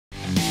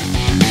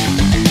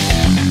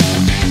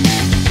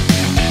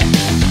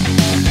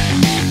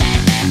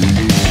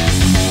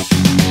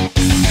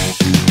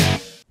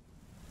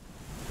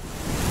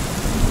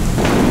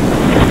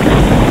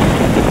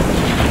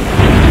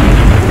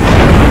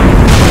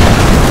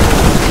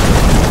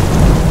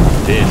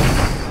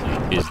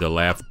the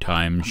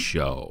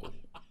LaughTimeShow.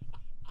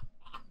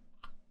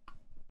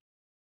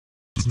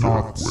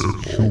 Not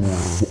secure.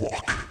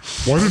 Fuck.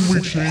 Why didn't we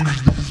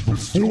change these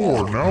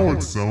before? Now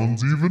it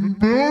sounds even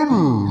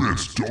better.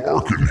 It's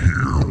dark in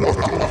here. What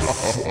the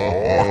fuck?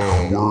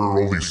 Where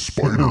all these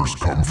spiders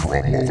come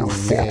from,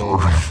 motherfucker?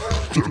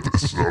 Get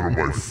this out of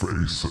my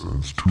face.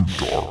 It's too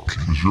dark.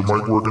 Is your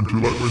mic working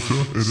too lightweight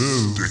too? It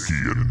is. Sticky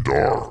and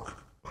dark.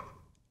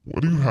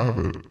 What do you have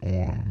it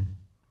on?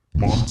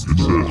 Monster. It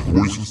says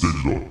voice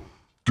digital.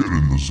 Get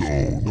in the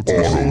zone.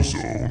 Auto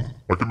zone.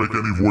 I can make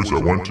any voice I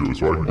want to,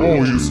 so I can go.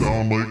 Oh, you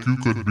sound like you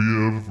could be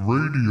a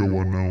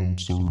radio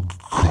announcer.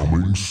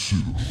 Coming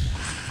soon.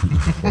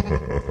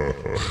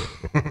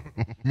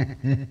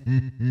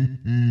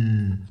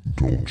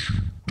 Don't you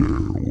dare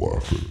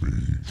laugh at me.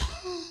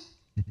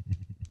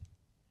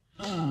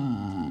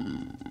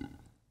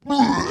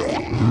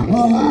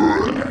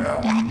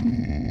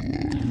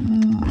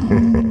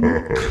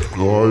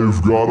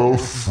 I've got a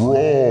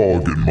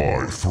frog in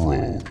my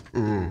throat.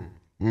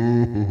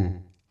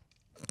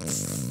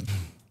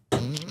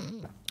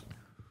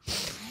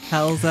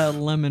 How's that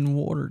lemon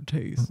water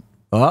taste?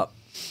 Oh,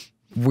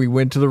 we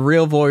went to the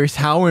real voice.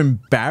 How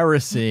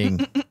embarrassing.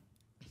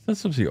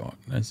 That's supposed to be on.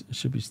 It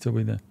should be still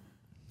be the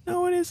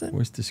No, it isn't.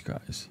 voice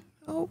disguise.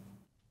 Oh.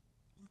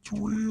 It's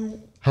real.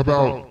 How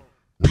about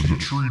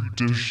Petri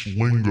dish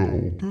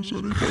lingo? Does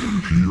anybody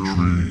hear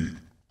me?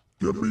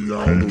 Get me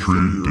out of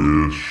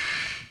here. Dish.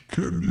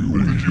 Can you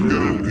Did you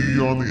get an E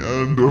on the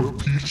end of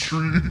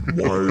Petri?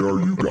 Why are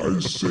you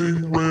guys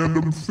saying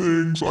random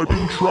things? I've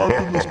been trapped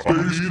in this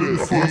basement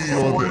for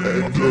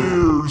 3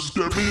 years.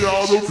 Get me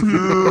out of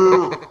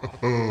here.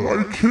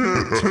 I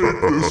can't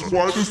take this.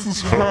 Why does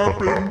this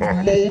happen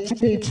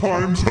multiple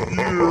times a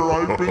year?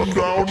 I've been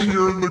down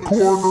here in the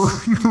corner.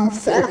 You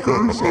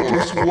fuckers are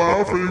just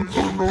laughing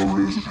for no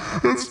reason.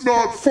 It's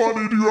not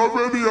funny. Do you have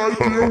any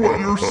idea what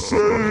you're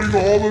saying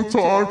all the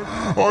time?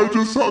 I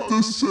just have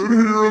to sit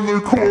here in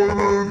the corner. And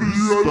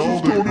you guys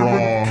just don't even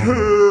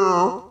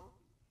care.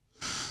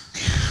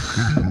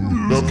 You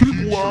just keep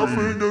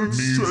laughing and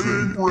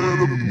saying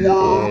random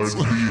words. I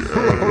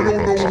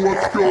don't know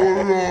what's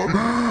going on.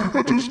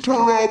 I just turn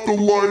out the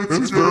lights.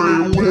 It's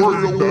very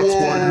important. That's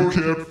why you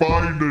can't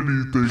find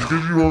anything,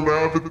 because you don't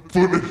have it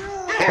footage.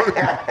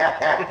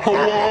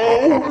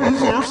 Hello? Is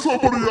there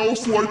somebody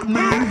else like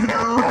me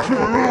here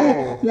too?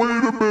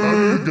 Wait a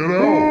minute. Get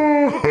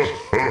out.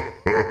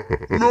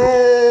 No!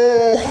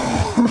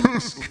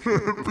 This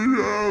can't be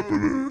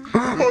happening. I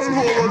thought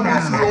I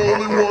was the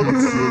only one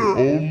here.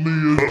 Only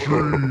a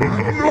dream.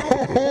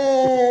 No!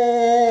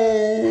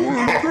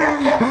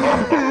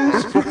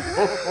 This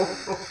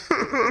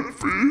can't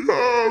be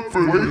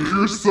happening. Wake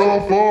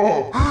yourself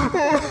up. I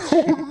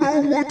don't know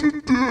what to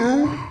do.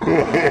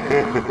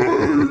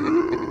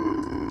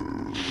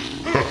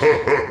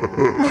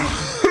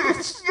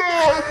 It's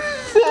not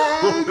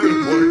funny.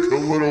 Like a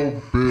little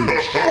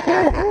bitch.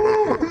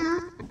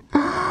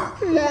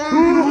 Why are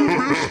you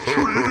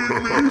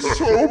mistreating me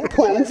so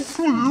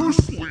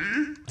profusely?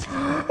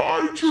 I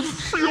just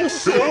feel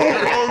so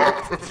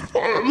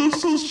this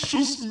is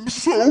just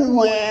so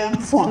wrong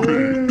for me.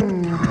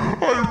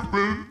 I've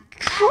been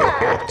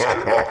trapped.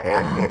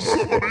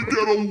 Somebody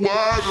get a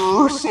ladder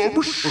or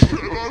some shit. I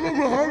don't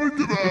know how to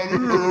get out of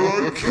here.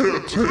 I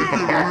can't take it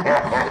anymore.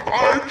 I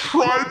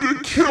tried to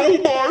kill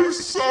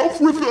myself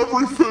with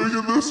everything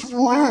in this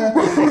room.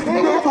 It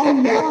never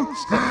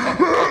works. It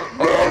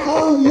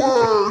never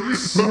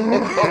works.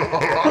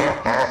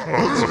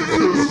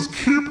 Just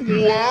keep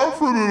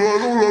laughing and I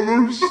don't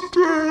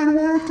understand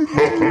what to do.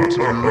 Welcome to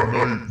your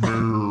nightmare.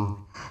 No!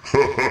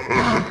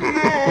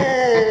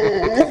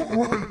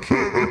 I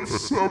can't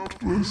accept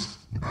this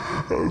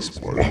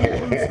as my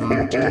life.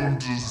 You're doomed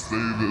to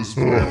stay this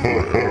way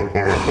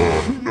forever.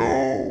 No!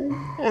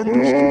 I'm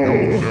just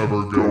gonna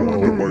never go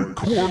into my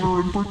corner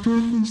and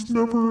pretend this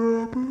never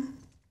happened.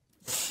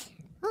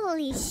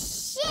 Holy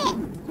shit!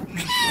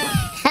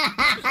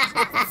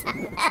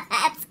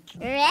 That's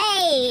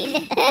great!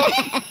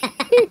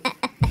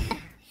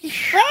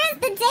 Where's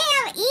the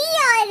damn E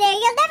on there?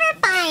 You'll never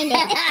find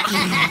it!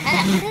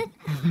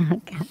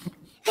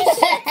 I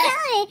keep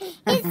telling you,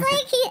 it's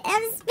like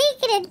I'm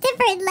speaking a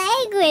different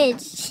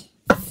language.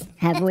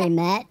 Have we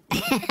met?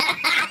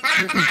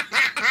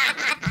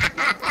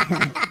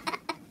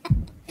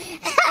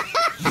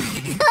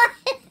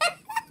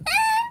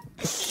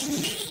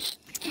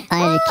 I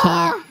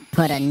can't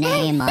put a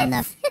name on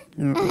the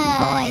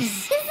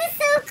voice. This is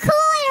so cool.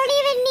 I don't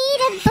even need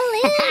a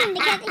balloon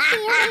to get the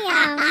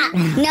helium.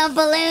 No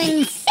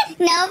balloons.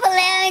 No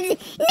balloons.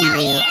 No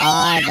helium. You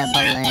are the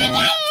balloon.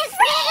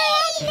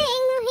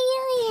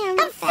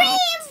 I'm free.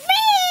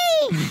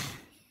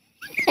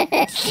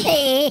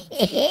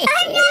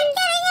 I'm not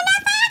getting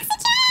enough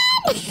oxygen.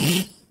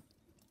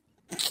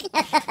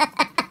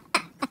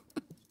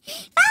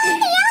 Follow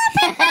the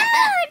elephant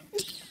road.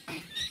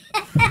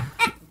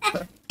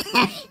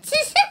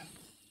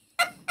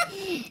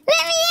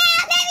 Let me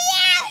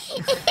out.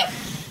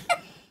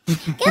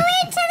 Go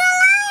into the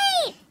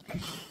light.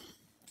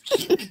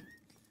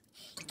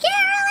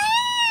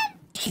 Carolyn.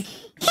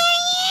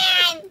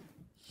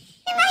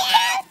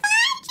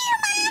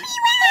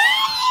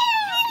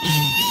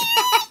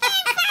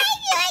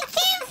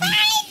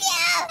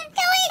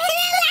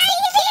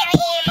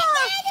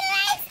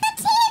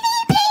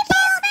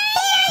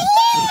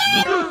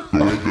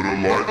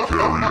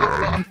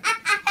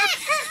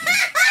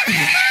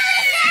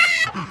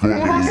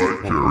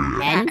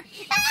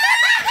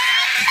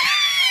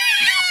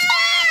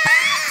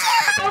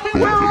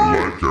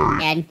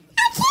 kid.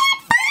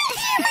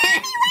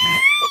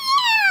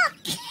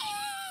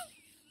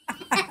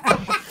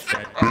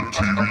 Good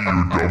TV,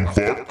 you dumb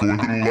fuck. Go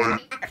into the light.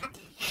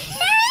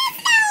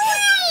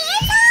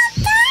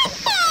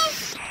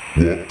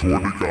 Walk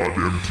toward the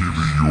goddamn TV,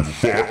 you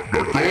fuck.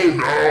 Now go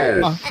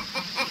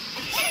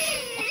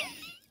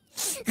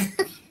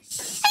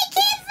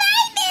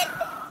now!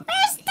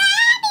 Where's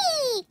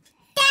Daddy?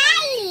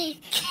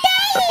 Daddy!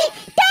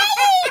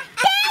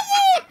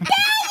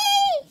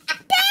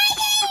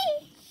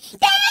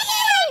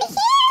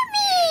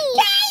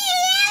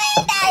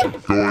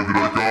 Go into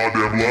the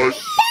goddamn light.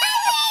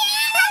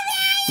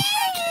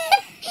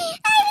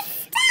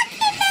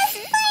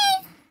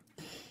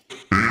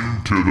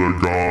 Into the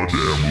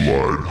goddamn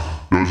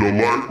light. There's a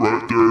light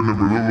right there in the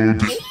middle of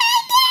the...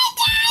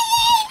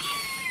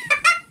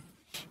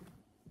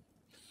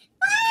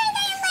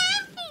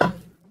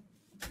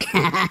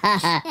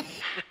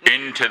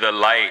 Into the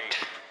light.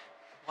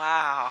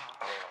 Wow.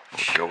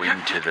 Go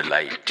into the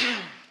light.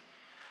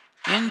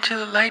 Into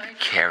the light,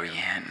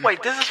 Carrie-Ann.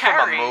 Wait, this is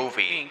Carrie, from a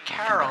movie. being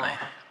Carol.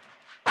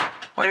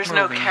 What There's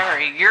movie? no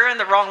Carrie. You're in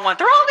the wrong one.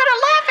 They're all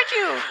gonna laugh at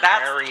you.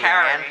 That's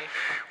Carrie.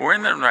 We're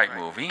in the right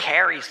movie.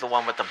 Carrie's the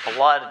one with the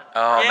blood.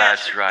 Oh, Yeah,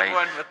 that's she's right. The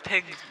one with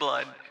pig's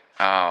blood.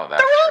 Oh,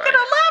 that's They're all right. gonna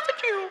laugh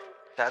at you.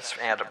 That's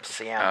Adam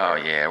Sandler. Oh,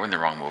 yeah, we're in the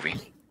wrong movie.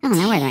 Oh,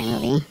 no, we're the right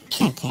movie.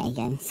 Okay,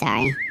 good.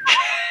 Sorry.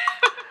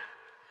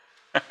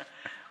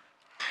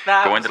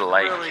 That Go was into the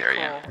light, really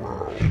Carrie-Ann.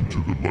 cool. Into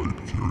the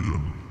light,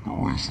 Carrie-Ann.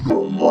 There is no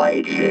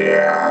light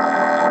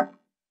here.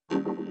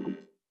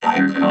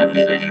 I'm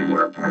confident you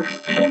were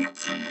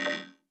perfect.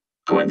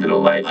 Go into the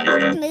light,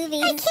 Carrie-Ann.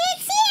 Movies. I can't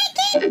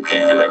see it. Into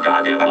the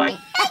goddamn light.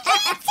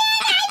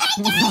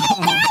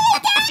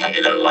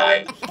 Into the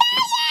light.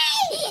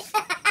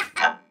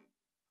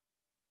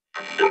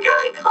 You're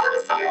getting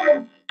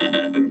closer.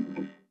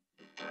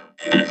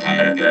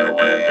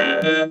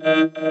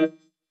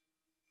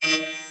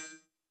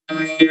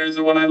 Here's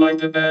the one I like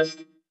the best.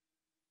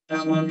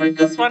 This one.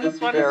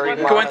 Very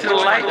Go into the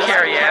light,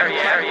 Carrie-Ann.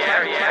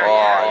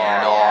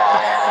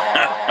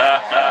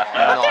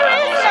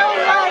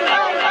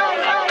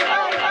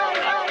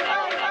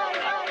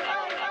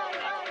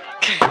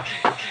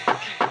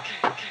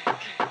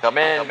 Come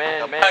in.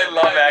 I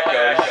love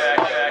echoes.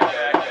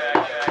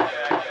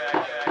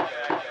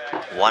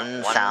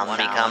 One sound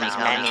becomes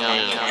many.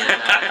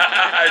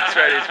 It's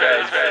right.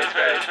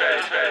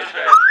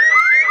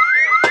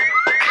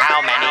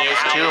 How many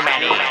is too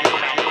many?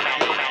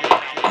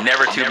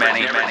 Never too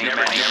many.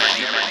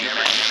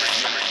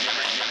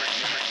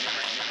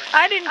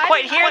 I didn't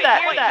quite hear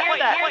that.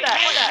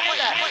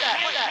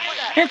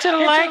 Into the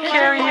light,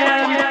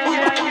 Carrie-Ann.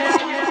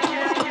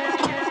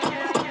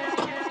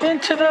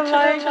 Into the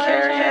light,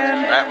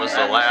 Carrie-Ann. That was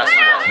the last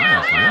one.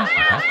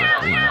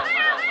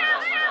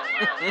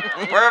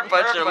 We're a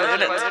bunch of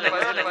lunatics.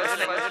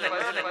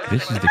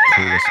 This is the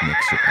coolest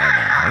mixer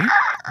ever,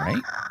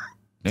 right?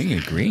 Don't you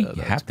agree?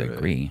 You have to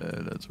agree.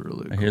 That's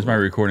really cool. Here's my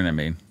recording I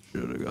made.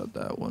 Should have got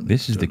that one.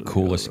 This is the Should've got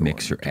coolest the other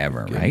mixer one to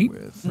ever, begin right?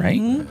 with.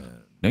 Right?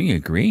 Don't you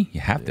agree?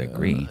 You have to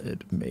agree.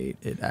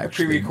 It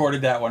actually.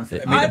 Pre-recorded that one.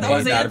 I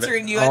was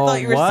answering you. I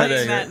thought you were what?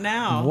 saying that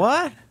now.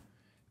 What?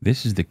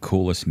 This is the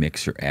coolest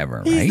mixer ever,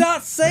 right? He's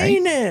not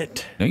saying Right?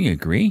 it. Don't you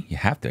agree? You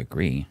have to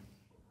agree.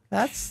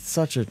 That's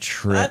such a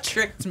trick. That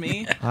tricked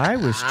me. I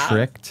was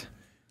tricked.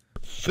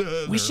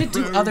 We should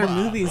do other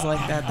movies like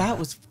that. That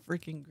was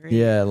freaking great.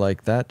 Yeah,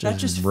 like that That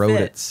just, just wrote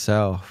fit.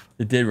 itself.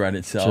 It did write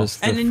itself.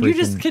 Just And the then you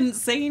just freaking- couldn't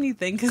say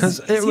anything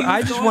Because because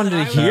I just wanted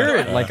to hear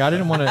it. Like I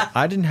didn't want to.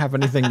 I didn't have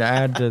anything to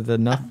add to the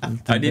nothing.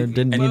 I There didn't-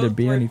 didn't and- need to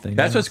be anything.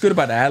 That's what's good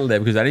about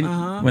ad-lib, because I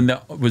didn't, when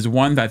there was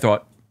one, I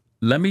thought,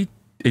 let me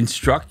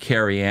instruct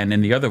Carrie-Ann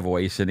in the other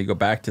voice and then go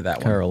back to that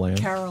one.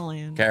 Carol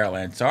Ann.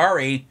 Carol-Ann.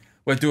 Sorry.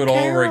 We'll do it all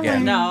over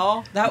again.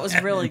 No, that was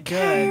really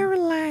good.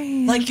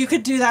 Like you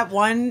could do that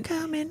one,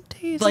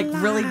 like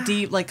really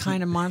deep, like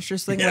kind of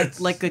monstrous thing, Yes.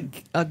 like a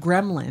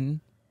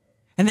gremlin,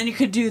 and then you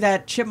could do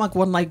that chipmunk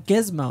one, like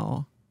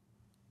Gizmo.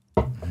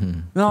 You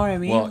know what I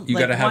mean? Well, you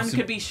like gotta have one some-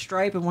 could be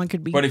Stripe and one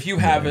could be. But if you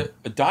have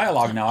a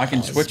dialogue now, I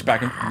can switch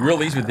back and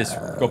real easy with this,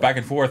 go back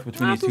and forth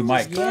between these two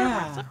mics.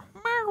 yeah,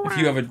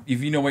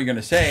 If you know what you're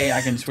gonna say, I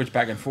can switch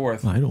back and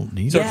forth. I don't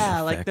need So- it. yeah,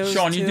 like those.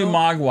 Sean, you two. do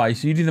Mogwai,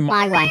 so you do the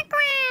Mogwai.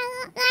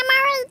 I'm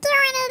already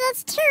doing it.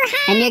 That's too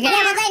high. And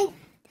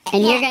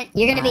you're gonna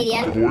you're gonna be the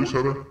other. Voice,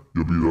 Heather?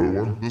 You'll be the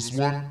other one. This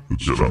one?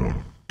 It's that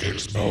one.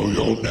 Gizmo,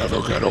 you'll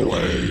never get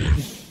away.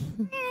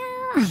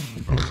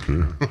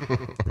 Okay.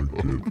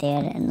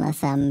 Dude,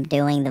 unless I'm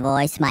doing the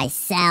voice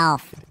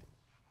myself.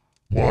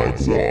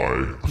 What's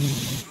I?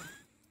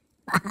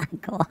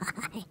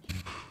 Mogwai.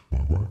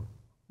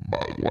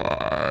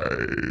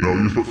 Mogwai. No,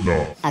 you put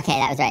no. Okay,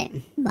 that was right.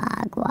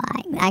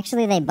 Mogwai.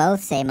 Actually, they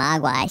both say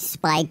Mogwai.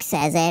 Spike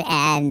says it,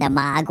 and the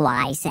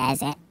Mogwai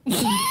says it.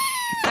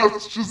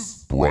 That's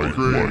just bright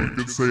light. You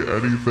can say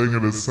anything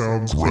and it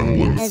sounds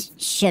gremlin. It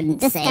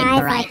shouldn't say Disguise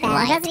bright like that.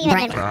 light. Doesn't even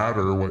Bright-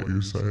 Matter what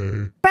you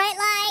say. Bright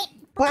light.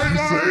 What you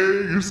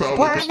say? You sound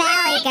like a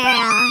Valley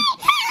girl.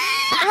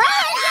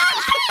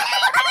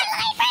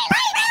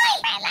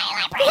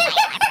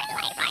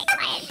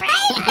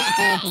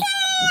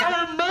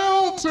 I'm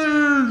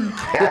melting!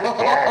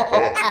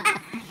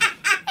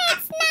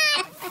 It's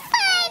not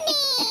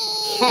funny.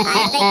 I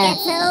think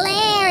it's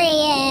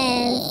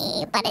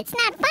hilarious, but it's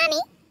not funny.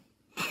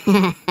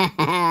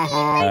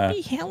 It'd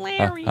be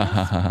hilarious.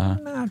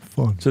 Not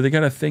fun. So they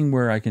got a thing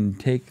where I can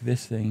take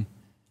this thing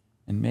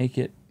and make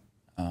it,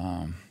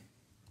 I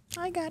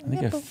got I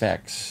think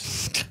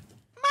effects.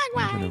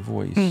 Look at the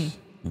voice. This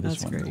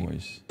That's one, great. the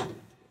voice.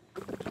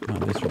 No,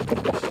 this one, the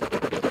voice.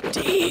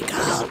 Digga.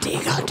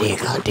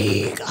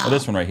 Oh,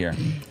 this one right here.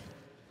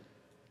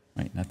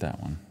 Wait, not that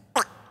one.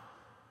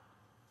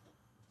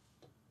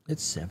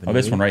 It's 7. Oh,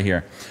 this one right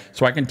here.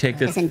 So I can take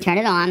this. Listen, turn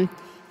it on,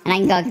 and I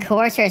can go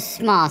coarse or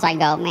small. So I can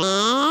go.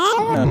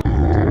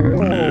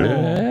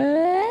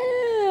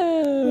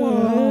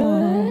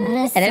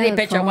 And any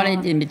picture I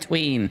wanted in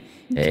between.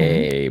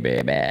 Hey,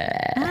 baby.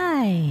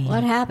 Hi.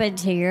 What happened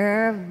to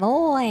your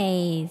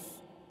voice?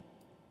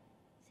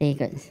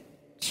 Secrets.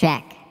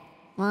 Check.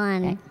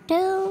 1,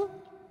 2.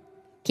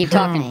 Keep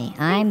talking.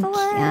 I'm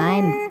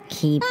gonna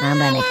keep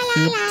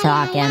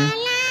talking.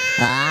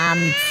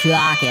 I'm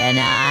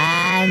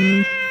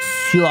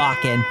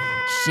talking.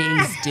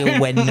 She's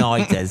doing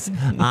noises.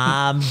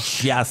 I'm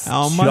just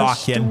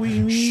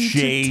talking.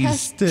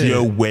 She's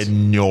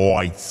doing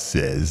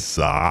noises.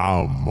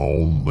 I'm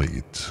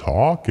only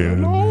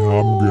talking.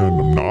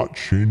 I'm not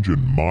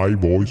changing my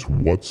voice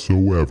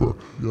whatsoever.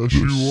 Yes,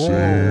 the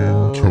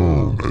same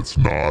tone. It's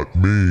not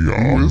me.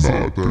 I'm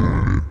not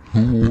doing it.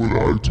 Who would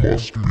I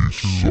must be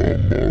some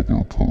other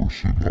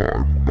person.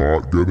 I'm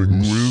not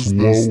getting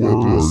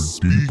slower or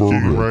deeper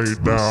right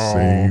now.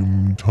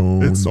 Same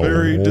tone. It's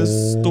very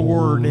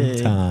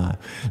distorted.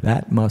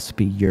 That must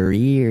be your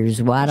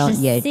ears. Why don't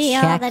you See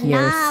all check the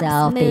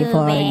yourself knobs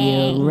before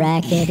you moving.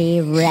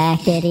 rackety.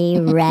 Check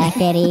yourself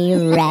before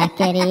you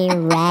rackety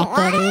yourself.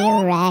 Why don't you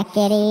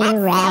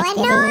check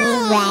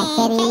yourself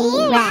before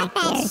you wreck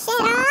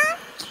yourself?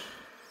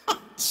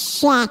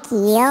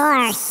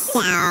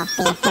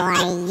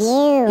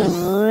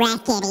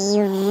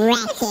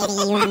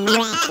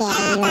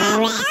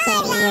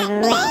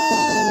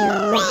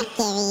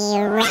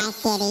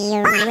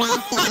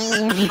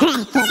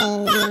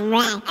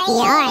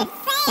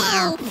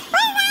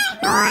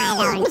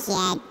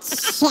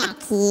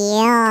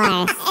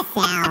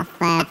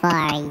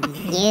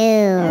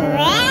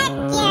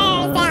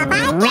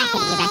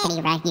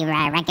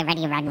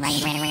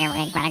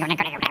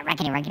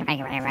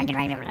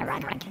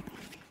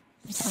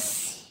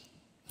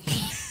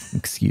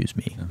 Excuse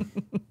me.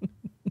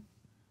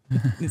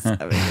 He's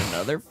having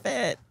another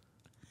fit.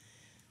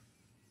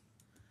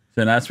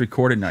 So that's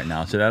recorded right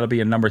now. So that'll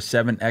be a number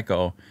 7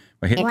 echo.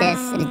 I hit Hit this,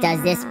 and it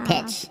does this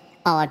pitch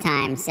all the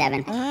time.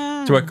 7.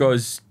 So it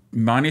goes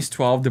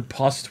 -12 to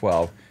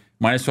 +12.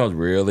 -12 is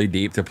really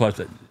deep to plus.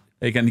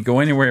 It can go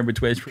anywhere in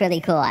between. It's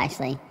Really cool,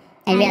 actually.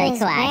 And really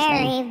cool,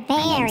 actually.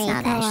 Very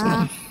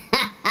cool.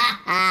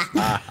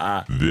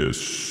 This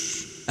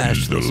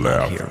is the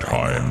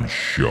LaughTime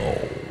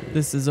Show.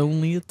 This is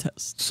only a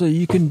test. So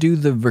you can do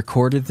the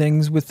recorded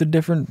things with the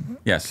different.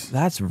 Yes.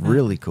 That's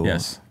really cool.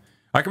 Yes.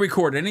 I can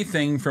record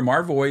anything from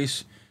our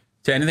voice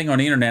to anything on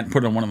the internet and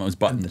put it on one of those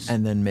buttons.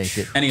 And then make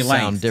it Any sound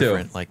length, too.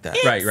 different like that.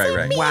 Right.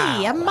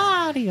 Me, a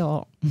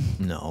Mario.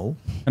 No.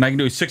 And I can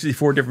do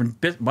 64 different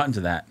buttons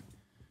of that.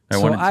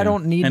 So I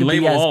don't need and to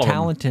be label all as of them.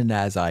 talented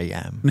as I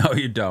am. No,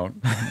 you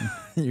don't.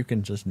 You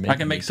can just make. I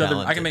can make Southern.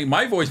 I can make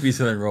my voice be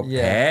Southern Rope.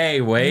 Yeah.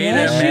 Hey, wait a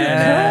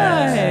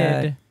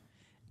minute. Good.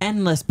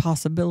 Endless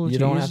possibilities. You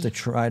don't have to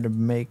try to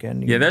make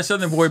any. Yeah, that's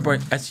Southern Boy, but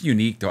that's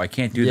unique though. I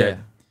can't do that.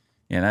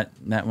 Yeah,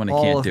 that one I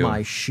All can't of do.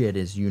 my shit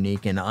is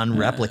unique and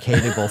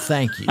unreplicatable.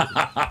 Thank you.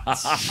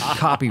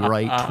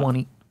 Copyright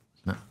 20.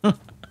 No.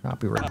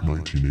 Copyright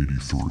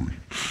 1983.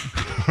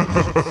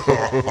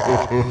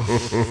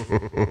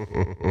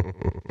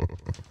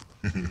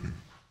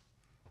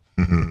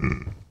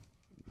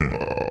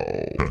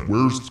 Wow.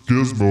 Where's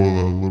Gizmo,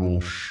 that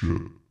little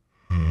shit?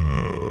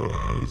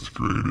 That's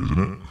great, isn't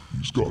it?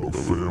 He's got a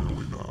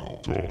family now.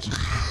 It's awesome.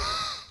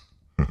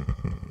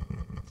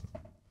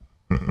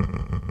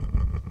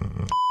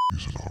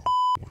 He's an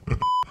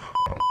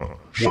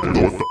What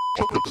the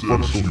fuck is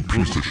this, you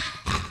piece of shit?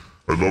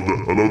 I love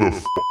the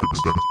fucking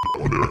stench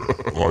on there.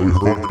 I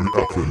heard the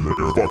F in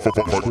there. Fuck,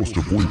 I'm supposed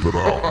to bleep it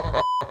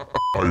out.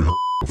 I heard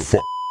the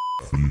fuck.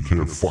 You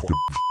can't fucking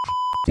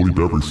bleep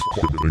every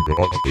fucking thing that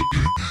I said.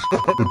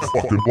 And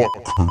fucking what?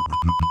 You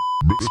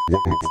missed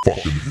one of the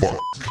fucking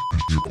fucks.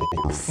 You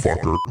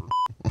motherfucker.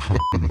 I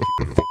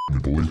can't fucking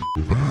believe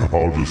it.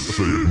 I'll just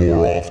say it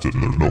more often.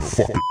 There's no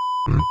fucking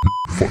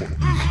fucking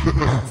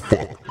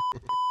fuck.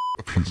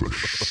 Piece of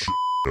shit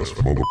ass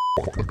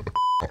motherfucking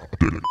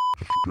dick.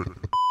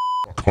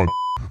 Cunt.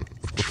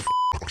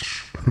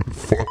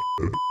 Fuck.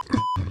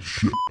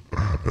 Shit.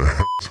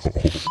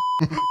 Asshole.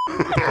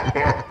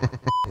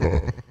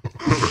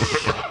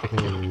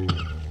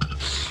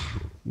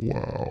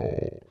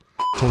 Wow.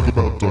 Talk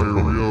about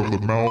diarrhea of the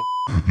mouth.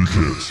 You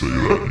can't say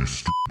that, you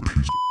stupid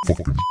piece of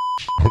fucking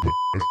shit.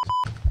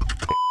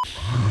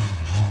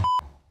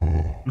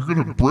 You're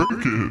gonna break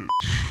it.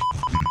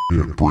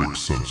 Can't break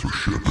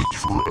censorship.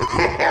 It's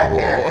forever.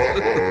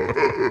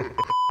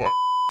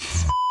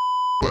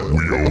 We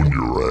own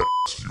your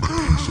ass, you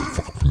piece of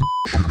fucking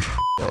shit.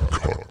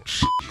 God,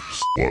 shit,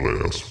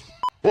 slut ass.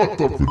 What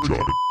the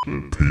vagina?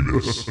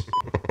 Penis.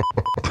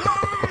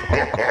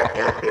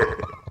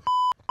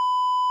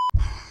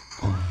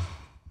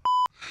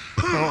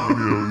 How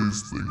many of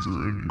these things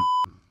are in here?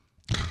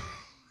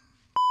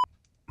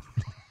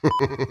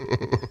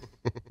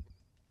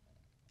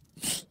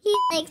 He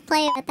likes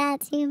playing with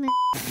that too, man.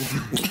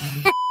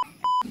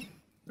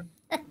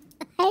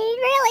 I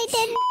really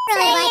didn't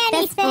like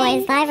this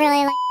voice. I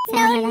really like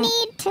no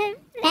need to.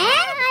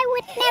 I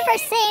would never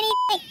say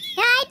anything.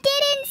 I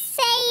didn't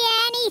say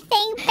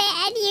anything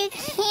bad. You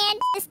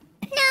can't just.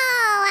 No,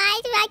 I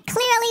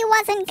clearly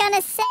wasn't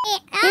gonna say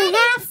it. You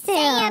have to.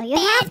 You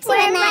have to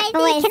in that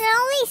voice. You can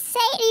only say.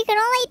 You can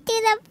only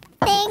do the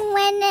thing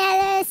when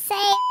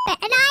say.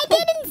 And I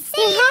didn't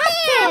say it.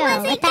 I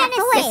wasn't gonna say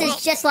This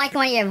is just like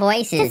one of your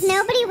voices. because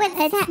nobody would.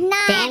 It's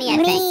not Danny, I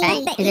me. think,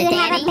 right? Is it You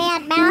have Danny? a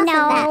bad mouth.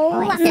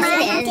 No, Yes, it my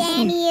is.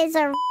 Danny is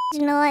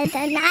original. I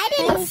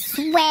didn't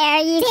swear.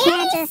 You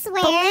can't just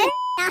swear.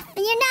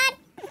 Nothing. You're not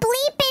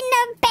bleeping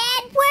the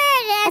bad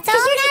word. That's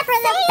only for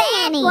the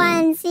bad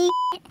ones. You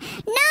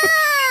no.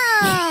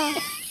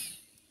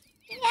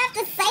 You have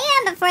to say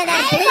them before they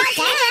bleep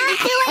out.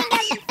 Doing the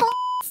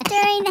voice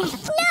during the no.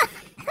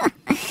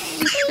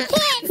 You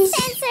can't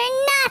censor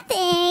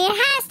nothing. It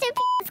has to be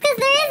because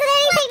there isn't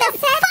anything to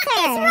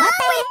censor. What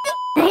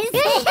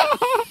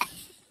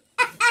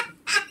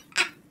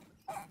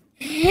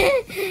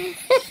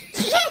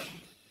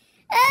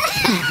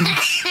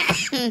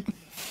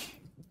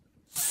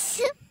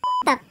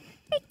the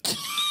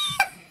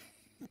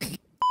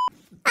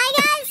I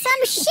got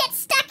some shit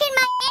stuck in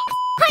my ass.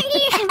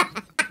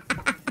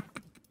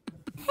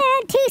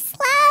 Too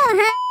slow,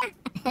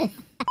 huh?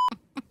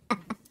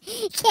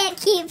 Can't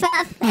keep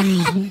up.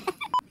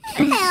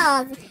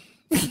 Hell.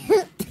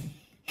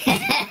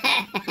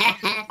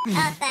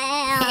 What the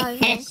hell is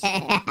this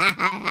shit?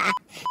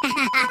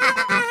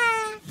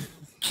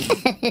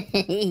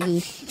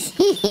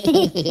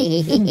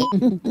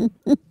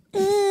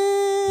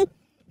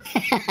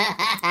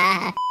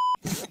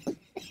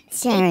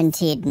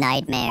 Guaranteed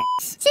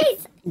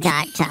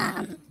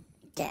nightmares.com.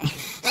 Guaranteed.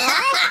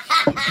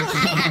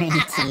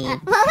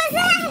 What was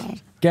that?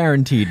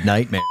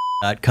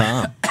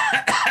 GuaranteedNightmare.com.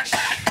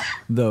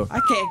 Though I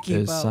can't keep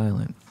is up.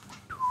 silent.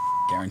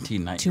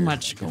 Guaranteed nightmares. Too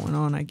much going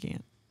on. I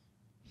can't.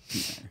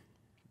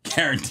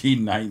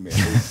 Guaranteed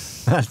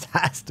nightmares. That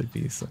has to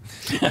be so.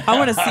 I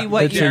want to see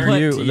what It's you a put.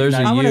 U. There's a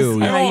I wanna U.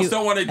 see I how almost you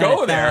don't want to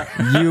go edit there.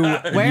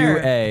 that.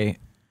 Where? UA.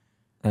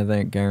 I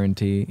think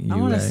guarantee UA. I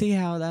want to see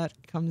how that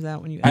comes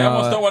out when you. I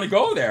almost don't want to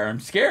go there. I'm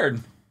scared.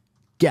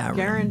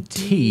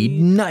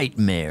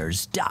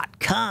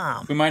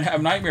 GuaranteedNightmares.com. We might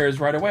have nightmares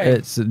right away.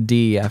 It's a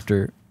D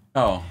after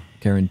oh.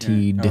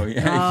 guaranteed. Oh, yeah.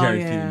 Oh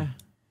Guaranteed. yeah.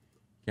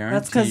 Guaranteed.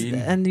 That's because,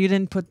 and you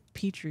didn't put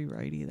Petri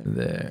right either.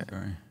 There.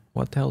 Sorry.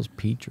 What the hell's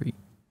Petri?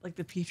 Like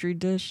the Petri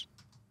dish.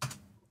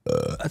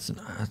 That's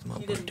not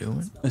what we're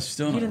doing. It's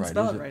still You not didn't right,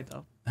 spell is it right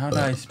though. How did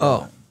I spell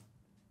Oh. it?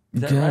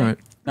 Is that Damn right? it.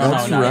 No,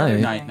 That's no, right.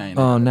 Nine.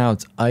 Oh, now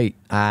it's I.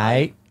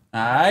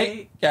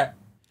 Guaranteed.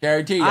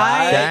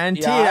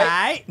 Guaranteed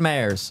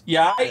nightmares.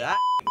 Yeah.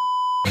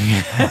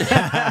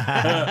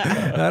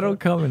 That'll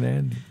come in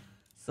handy.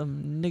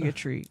 Some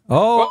niggatry.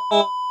 Oh.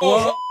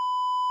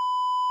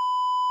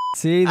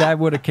 See, that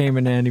would have came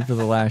in handy for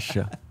the last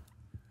show.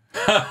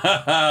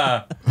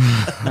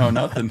 No,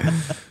 nothing.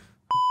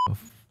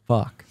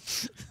 Fuck.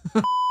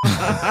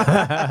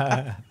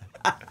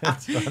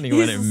 It's funny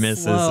when it He's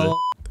misses slow.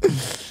 it.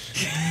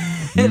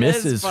 It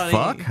Mrs. is funny.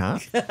 Fuck, huh?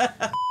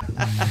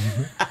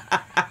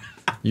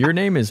 Your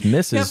name is You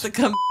have Mrs. to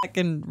come back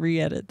and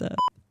re-edit that.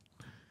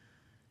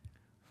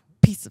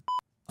 Piece of.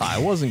 I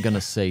wasn't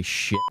gonna say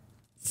shit.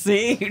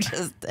 See, you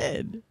just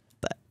did.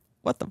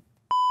 What the?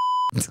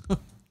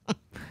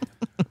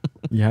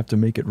 You have to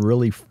make it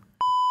really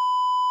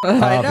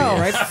I know,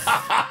 obvious.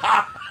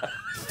 right?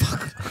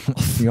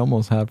 You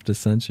almost have to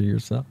censor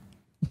yourself.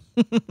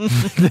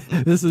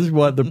 This is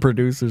what the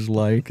producers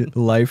like.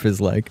 Life is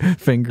like.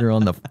 Finger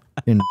on the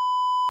in.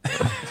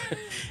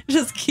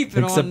 Just keep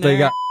it on Except there. they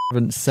got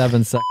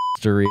 7 seconds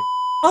to read.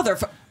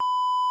 Motherfucker.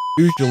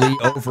 Usually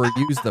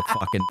overuse the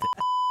fucking thing.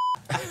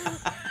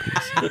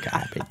 Piece of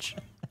garbage.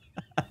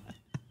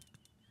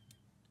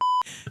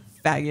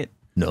 Faggot.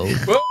 No.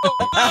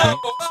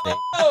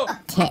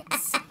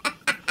 Tits.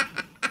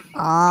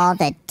 All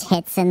the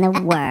tits in the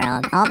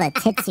world. All the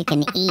tits you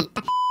can eat.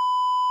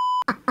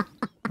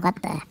 What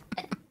the?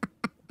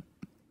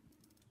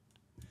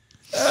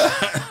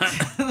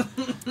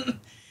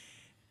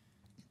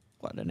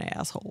 What an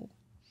asshole.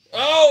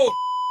 Oh!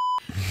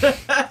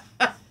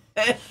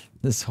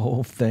 This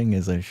whole thing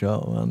is a show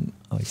on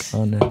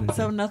unedited.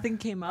 So nothing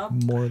came up?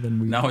 More than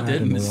we. No, it had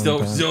didn't. in a It's long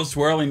time. still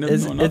swirling.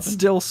 It's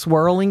still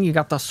swirling. You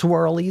got the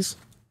swirlies.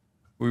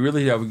 We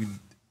really have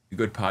a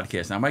good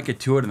podcast. Now, I might get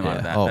two of them out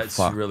of that. Oh, That's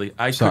fuck. really.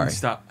 I Sorry. couldn't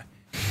stop.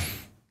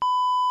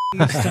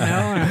 used to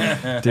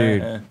know.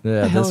 Dude,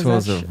 yeah, hell this is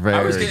was that a shit? very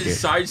I was getting good.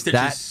 side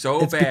stitches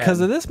so it's bad.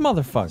 because of this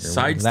motherfucker.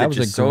 Side that was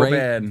a stitches so great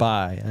bad.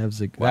 buy. That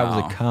was a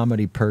Wow.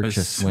 comedy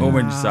purchase. So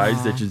when- many side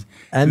stitches.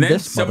 And then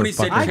this somebody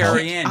said motherfucker-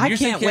 Carrie Ann. I You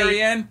said can't Carrie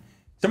wait. Ann?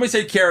 Somebody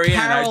said Carrie Ann.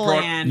 Carol and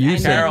I Ann. You and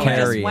said then we just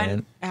Carrie went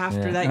Ann. after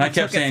Yeah. that. And I you kept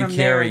took it saying from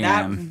Carrie there.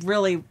 That Ann.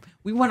 really,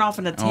 we went off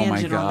on a Oh my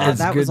tangent on God. that. It's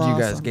That good was awesome.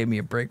 you guys gave me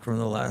a break from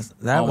the last.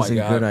 That Oh was my a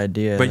God. good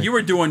idea. But you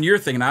were doing your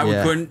thing, and I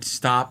Yeah. couldn't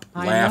stop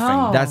I laughing.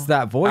 know. That's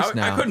that voice I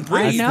now. couldn't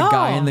breathe. That's the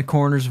guy in the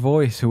corner's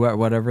voice,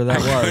 whatever that I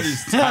couldn't was.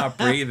 stop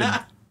breathing.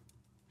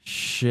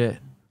 Shit.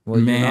 Well,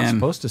 you're not Man.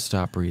 supposed to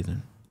stop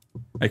breathing.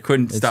 I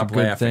couldn't It's stop a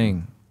good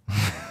laughing.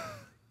 thing.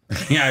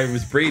 Yeah, I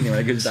was breathing. But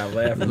I couldn't stop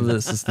laughing.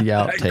 This is the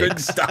I couldn't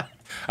outtakes. stop.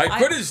 I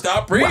couldn't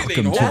stop breathing.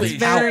 Welcome to Holy the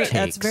Very, outtakes.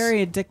 that's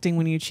very addicting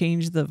when you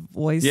change the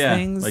voice yeah,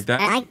 things. like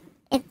that. And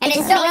it's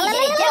so easy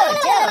to do,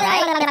 too,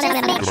 right?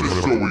 It's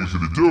so easy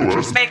to do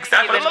it. Makes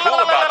That's what's cool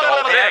about the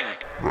whole thing.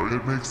 Right?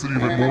 It makes it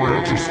even more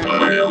interesting.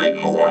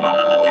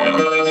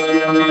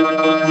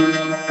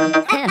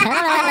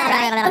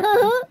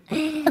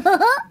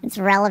 It's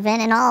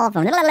relevant in all of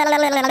them.